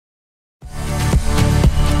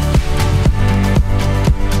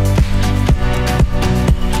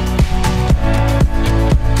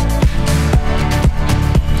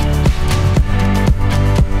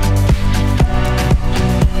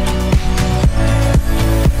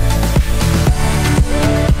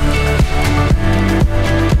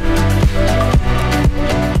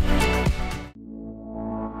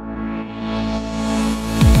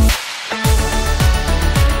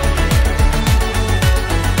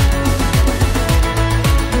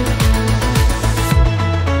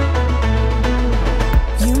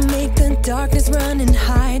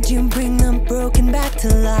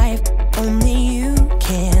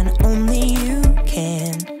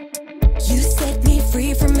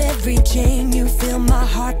free from every chain. You fill my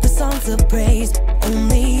heart with songs of praise.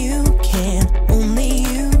 Only you can, only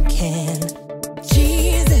you can.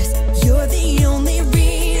 Jesus, you're the only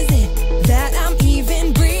reason that I'm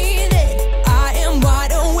even breathing. I am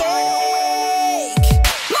wide awake.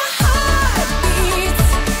 My heart beats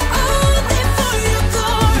only for your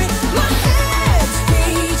glory. My hands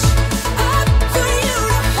reach up for you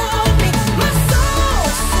to hold me. My soul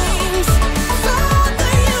sings,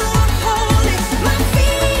 Father, you are holy. My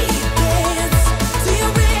feet dance to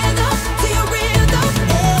your rhythm, to your rhythm.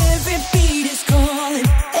 Every beat is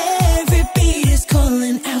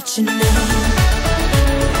calling out your name.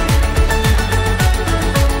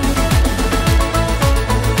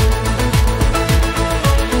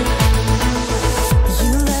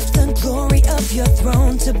 You left the glory of your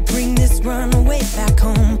throne to bring this runaway back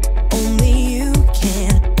home. Only you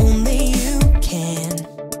can, only you can.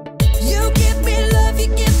 You give me love, you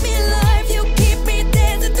give me life, you keep me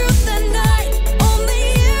dancing through the night. Only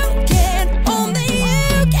you can, only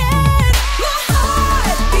you can. My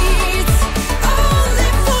heart beats only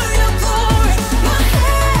for your glory. My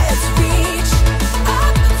hands reach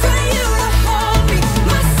up for you to hold me.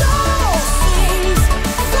 My soul sings,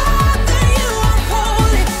 Father, you are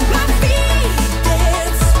holy. My feet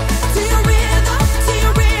dance to your rhythm, to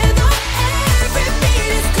your rhythm. Every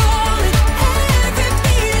beat is calling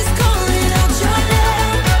out your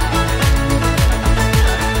name.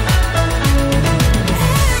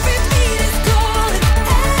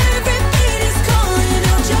 Every beat is calling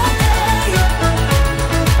out your name.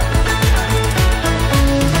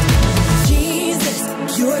 Jesus,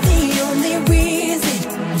 you're the only reason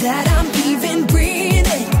that I'm even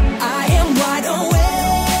breathing. I am wide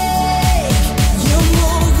awake. You're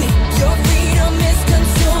moving, your freedom is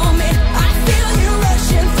consuming. I feel you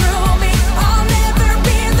rushing through me. I'll never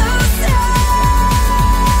be the same.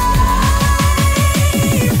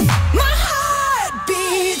 My heart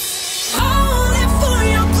beats only for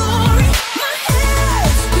your glory. My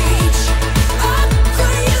hands reach up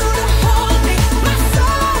for you to hold me. My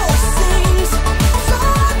soul sings,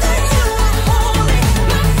 Father, you are holy.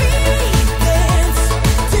 My feet dance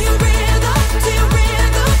to your rhythm, to your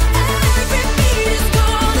rhythm. Every beat is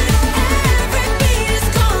calling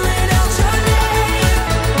out your name.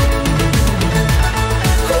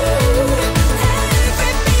 Ooh,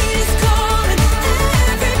 every beat is calling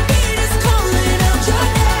out your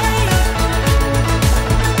name.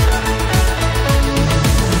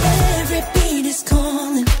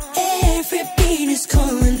 Every beat is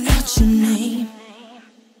calling out your name.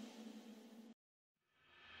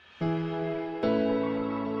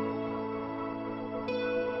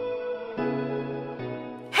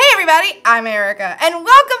 Hey everybody, I'm Erica, and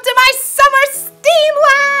welcome to my Summer STEAM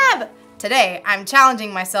Lab! Today, I'm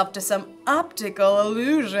challenging myself to some optical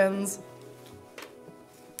illusions.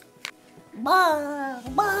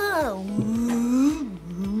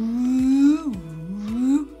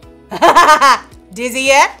 Dizzy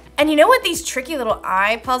yet? And you know what these tricky little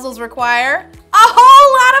eye puzzles require? A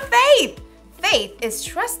whole lot of faith! Faith is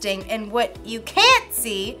trusting in what you can't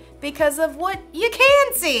see because of what you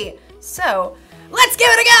can see. So, let's give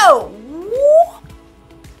it a go!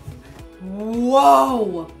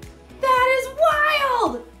 Whoa! That is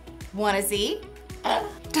wild! Wanna see?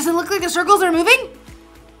 Does it look like the circles are moving?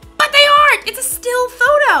 But they aren't! It's a still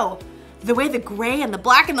photo! The way the gray and the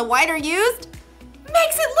black and the white are used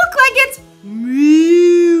makes it look like it's moving.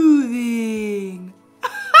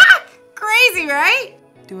 Crazy, right?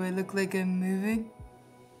 Do I look like I'm moving?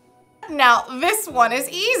 Now, this one is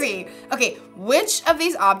easy. Okay, which of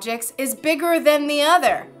these objects is bigger than the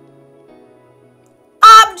other?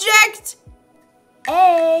 Object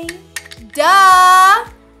A. Duh.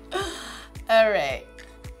 All right.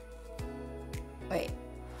 Wait.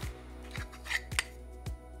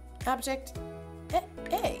 Object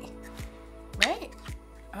A. Right?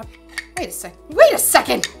 Wait a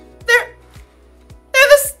second. They're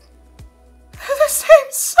the same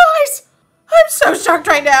size. I'm so shocked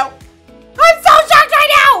right now.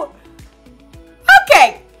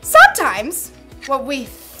 Okay, sometimes what we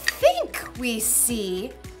think we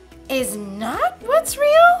see is not what's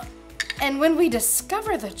real. And when we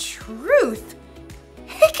discover the truth,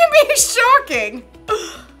 it can be shocking.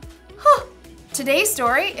 Today's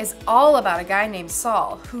story is all about a guy named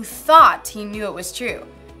Saul who thought he knew it was true,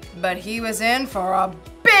 but he was in for a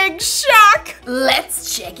big shock.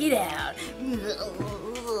 Let's check it out.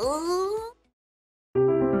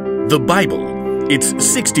 The Bible. It's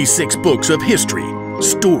 66 books of history,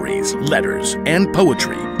 stories, letters, and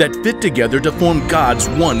poetry that fit together to form God's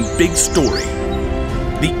one big story.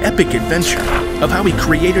 The epic adventure of how He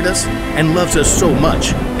created us and loves us so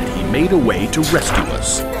much that He made a way to rescue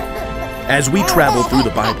us. As we travel through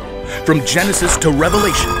the Bible, from Genesis to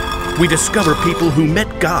Revelation, we discover people who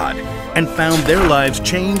met God and found their lives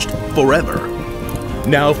changed forever.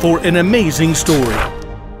 Now for an amazing story,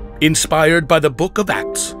 inspired by the book of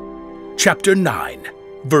Acts, chapter 9,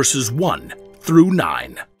 verses 1 through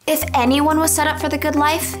 9. If anyone was set up for the good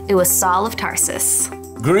life, it was Saul of Tarsus.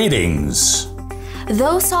 Greetings.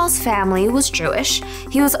 Though Saul's family was Jewish,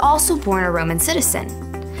 he was also born a Roman citizen.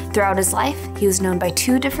 Throughout his life, he was known by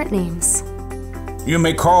 2 different names. You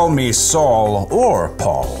may call me Saul or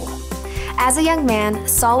Paul. As a young man,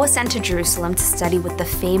 Saul was sent to Jerusalem to study with the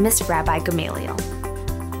famous Rabbi Gamaliel.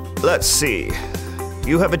 Let's see.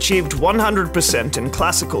 You have achieved 100% in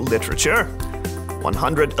classical literature,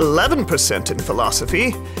 111% in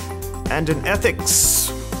philosophy, and in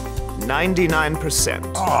ethics,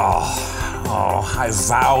 99%. Oh, I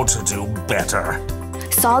vow to do better.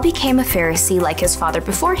 Saul became a Pharisee like his father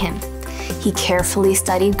before him. He carefully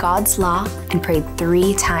studied God's law and prayed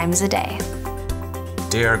 3 times a day.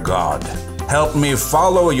 Dear God, help me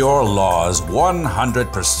follow your laws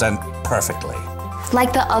 100% perfectly.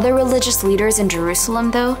 Like the other religious leaders in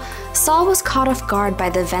Jerusalem, though, Saul was caught off guard by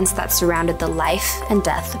the events that surrounded the life and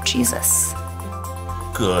death of Jesus.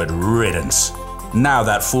 Good riddance. Now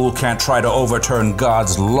that fool can't try to overturn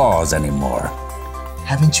God's laws anymore.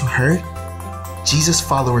 Haven't you heard? Jesus'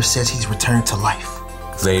 follower says he's returned to life.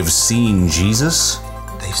 They've seen Jesus?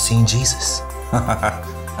 They've seen Jesus.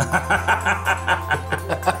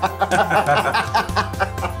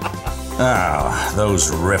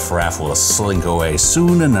 Those riffraff will slink away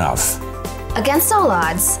soon enough. Against all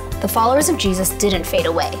odds, the followers of Jesus didn't fade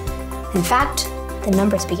away. In fact, the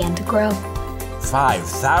numbers began to grow.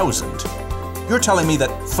 5,000? You're telling me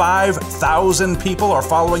that 5,000 people are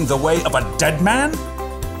following the way of a dead man?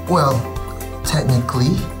 Well,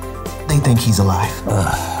 technically, they think he's alive.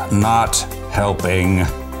 Not helping.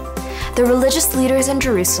 The religious leaders in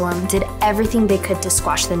Jerusalem did everything they could to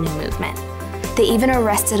squash the new movement. They even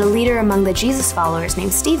arrested a leader among the Jesus followers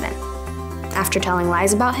named Stephen. After telling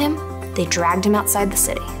lies about him, they dragged him outside the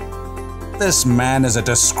city. This man is a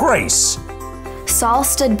disgrace. Saul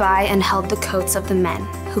stood by and held the coats of the men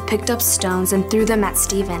who picked up stones and threw them at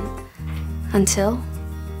Stephen until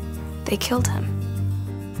they killed him.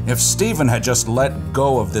 If Stephen had just let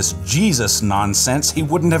go of this Jesus nonsense, he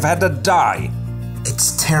wouldn't have had to die.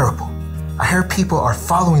 It's terrible. I heard people are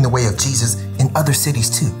following the way of Jesus in other cities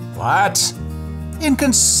too. What?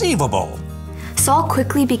 Inconceivable. Saul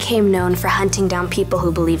quickly became known for hunting down people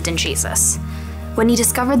who believed in Jesus. When he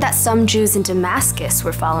discovered that some Jews in Damascus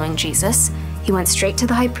were following Jesus, he went straight to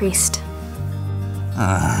the high priest.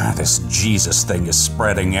 This Jesus thing is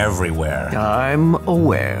spreading everywhere. I'm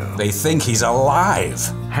aware. They think he's alive.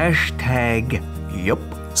 #yup.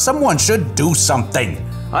 Someone should do something.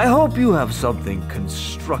 I hope you have something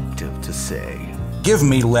constructive to say. Give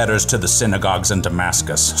me letters to the synagogues in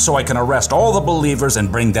Damascus so I can arrest all the believers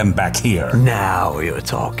and bring them back here. Now you're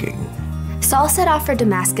talking. Saul set off for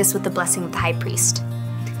Damascus with the blessing of the high priest.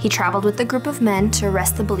 He traveled with a group of men to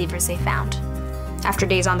arrest the believers they found. After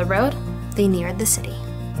days on the road, they neared the city.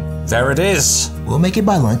 There it is. We'll make it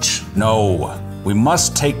by lunch. No, we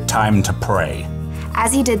must take time to pray.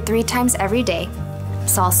 As he did 3 times every day,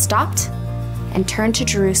 Saul stopped and turned to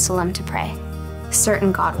Jerusalem to pray,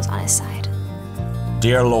 certain God was on his side.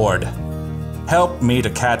 Dear Lord, help me to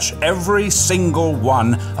catch every single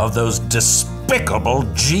one of those despicable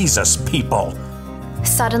Jesus people.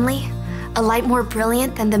 Suddenly, a light more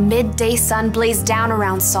brilliant than the midday sun blazed down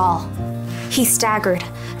around Saul. He staggered,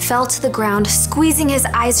 fell to the ground, squeezing his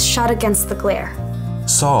eyes shut against the glare.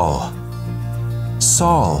 Saul,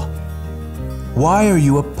 why are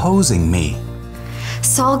you opposing me?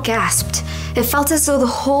 Saul gasped. It felt as though the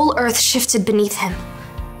whole earth shifted beneath him.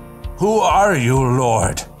 Who are you,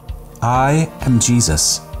 Lord? I am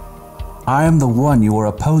Jesus. I am the one you are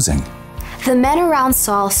opposing. The men around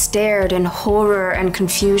Saul stared in horror and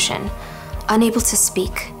confusion, unable to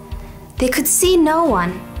speak. They could see no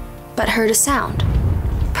one, but heard a sound,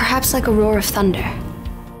 perhaps like a roar of thunder.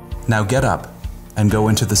 Now get up and go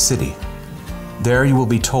into the city. There you will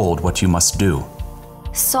be told what you must do.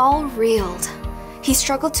 Saul reeled. He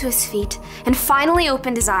struggled to his feet and finally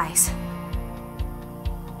opened his eyes.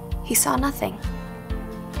 He saw nothing,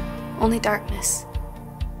 only darkness.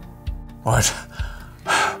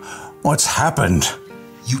 What's happened?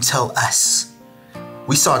 You tell us.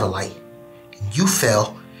 We saw the light, and you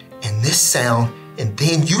fell, and this sound, and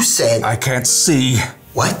then you said... I can't see.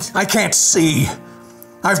 What? I can't see.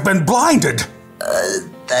 I've been blinded.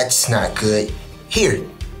 That's not good. Here,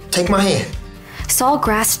 take my hand. Saul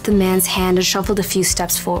grasped the man's hand and shuffled a few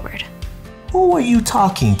steps forward. Who are you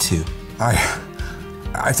talking to?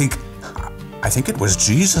 I think it was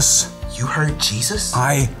Jesus. You heard Jesus?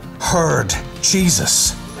 I heard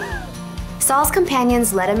Jesus. Saul's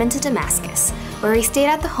companions led him into Damascus, where he stayed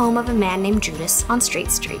at the home of a man named Judas on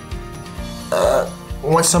Straight Street.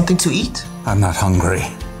 Want something to eat? I'm not hungry.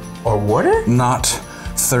 Or water? Not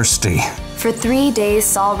thirsty. For 3 days,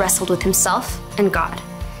 Saul wrestled with himself and God.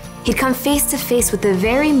 He'd come face to face with the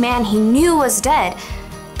very man he knew was dead,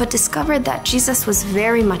 but discovered that Jesus was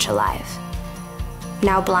very much alive.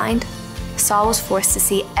 Now blind, Saul was forced to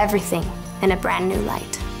see everything in a brand new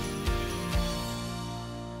light.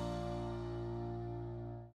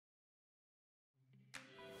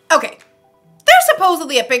 Okay, there's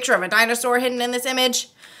supposedly a picture of a dinosaur hidden in this image.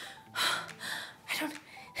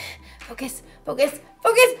 Focus.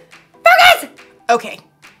 Okay,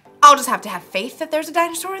 I'll just have to have faith that there's a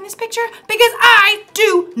dinosaur in this picture because I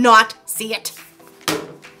do not see it.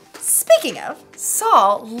 Speaking of,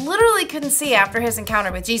 Saul literally couldn't see after his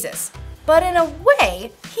encounter with Jesus, but in a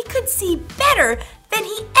way, he could see better than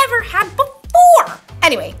he ever had before.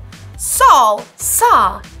 Anyway, Saul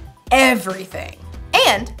saw everything.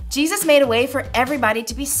 And Jesus made a way for everybody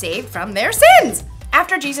to be saved from their sins.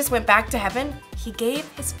 After Jesus went back to heaven, he gave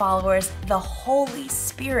his followers the Holy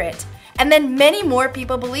Spirit. And then many more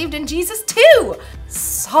people believed in Jesus too.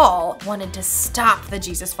 Saul wanted to stop the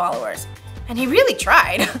Jesus followers, and he really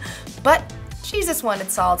tried. But Jesus wanted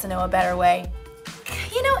Saul to know a better way.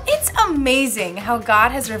 You know, it's amazing how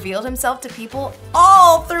God has revealed himself to people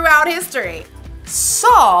all throughout history.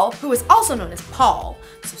 Saul, who is also known as Paul,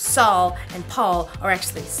 so Saul and Paul are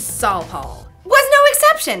actually Saul Paul, was no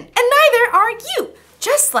exception, and neither are you.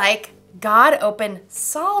 Just like God opened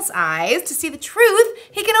Saul's eyes to see the truth,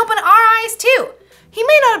 he can open our eyes too. He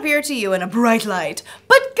may not appear to you in a bright light,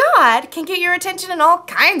 but God can get your attention in all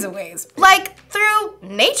kinds of ways, like through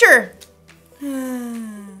nature.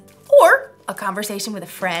 Or a conversation with a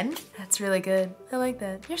friend. That's really good. I like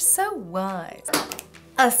that. You're so wise.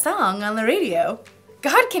 A song on the radio.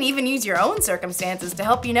 God can even use your own circumstances to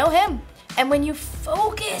help you know him. And when you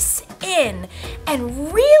focus in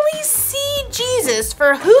and really see Jesus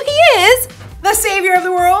for who he is, the Savior of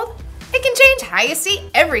the world, it can change how you see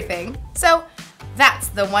everything. So that's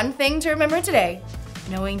the one thing to remember today.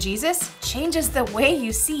 Knowing Jesus changes the way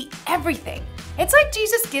you see everything. It's like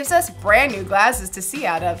Jesus gives us brand new glasses to see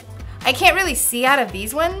out of. I can't really see out of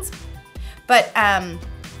these ones, but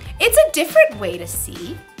it's a different way to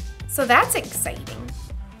see. So that's exciting.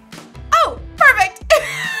 Oh, perfect.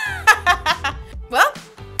 Well,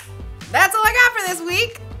 that's all I got for this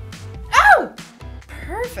week. Oh,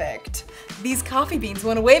 perfect. These coffee beans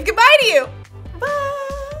want to wave goodbye to you. Bye.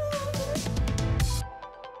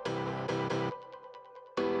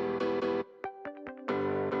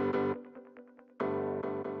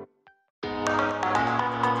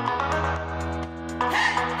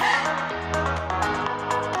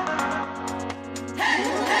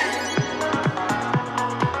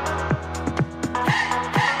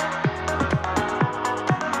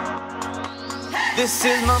 This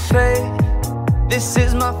is my faith, this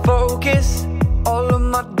is my focus, all of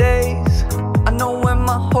my days. I know where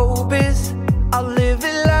my hope is, I'll live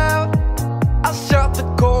it loud, I'll shout the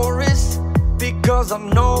chorus, because I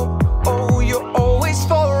know, oh, you're always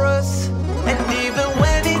for us. And even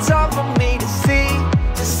when it's hard for me to see,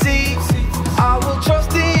 I will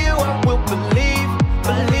trust in you, I will believe.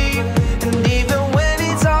 And even when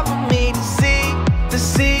it's hard for me to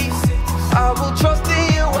see, I will trust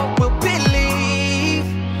in you, I will believe.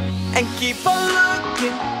 And keep on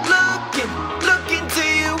looking to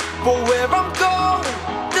you for where I'm going,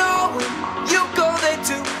 knowing you go there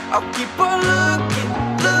too. I'll keep on looking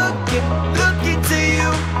to you.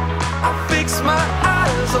 I fix my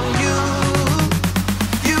eyes on you.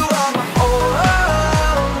 You are my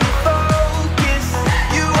only focus.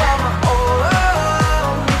 You are my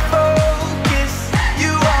only focus.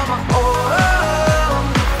 You are my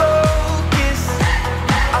only focus.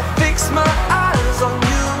 I fix my eyes on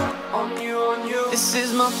you. This is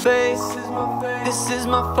my faith, this is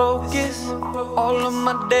my focus, all of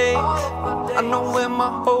my days, I know where my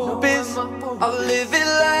hope is, I'll live it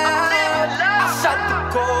loud, I'll shout the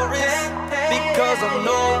chorus, because I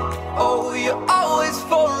know, oh, you're always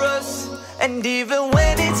for us. And even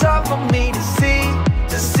when it's hard for me to see,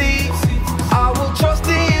 I will trust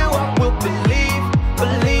in you, I will believe.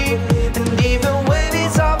 And even when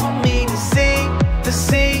it's hard for me to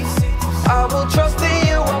see, I will trust in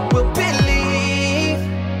you, I will believe.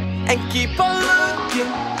 And keep on looking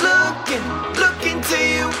to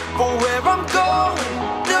you for where I'm going,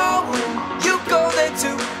 knowing you go there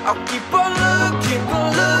too. I'll keep on looking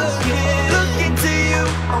to you.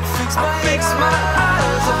 I'll fix my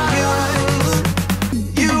eyes on you.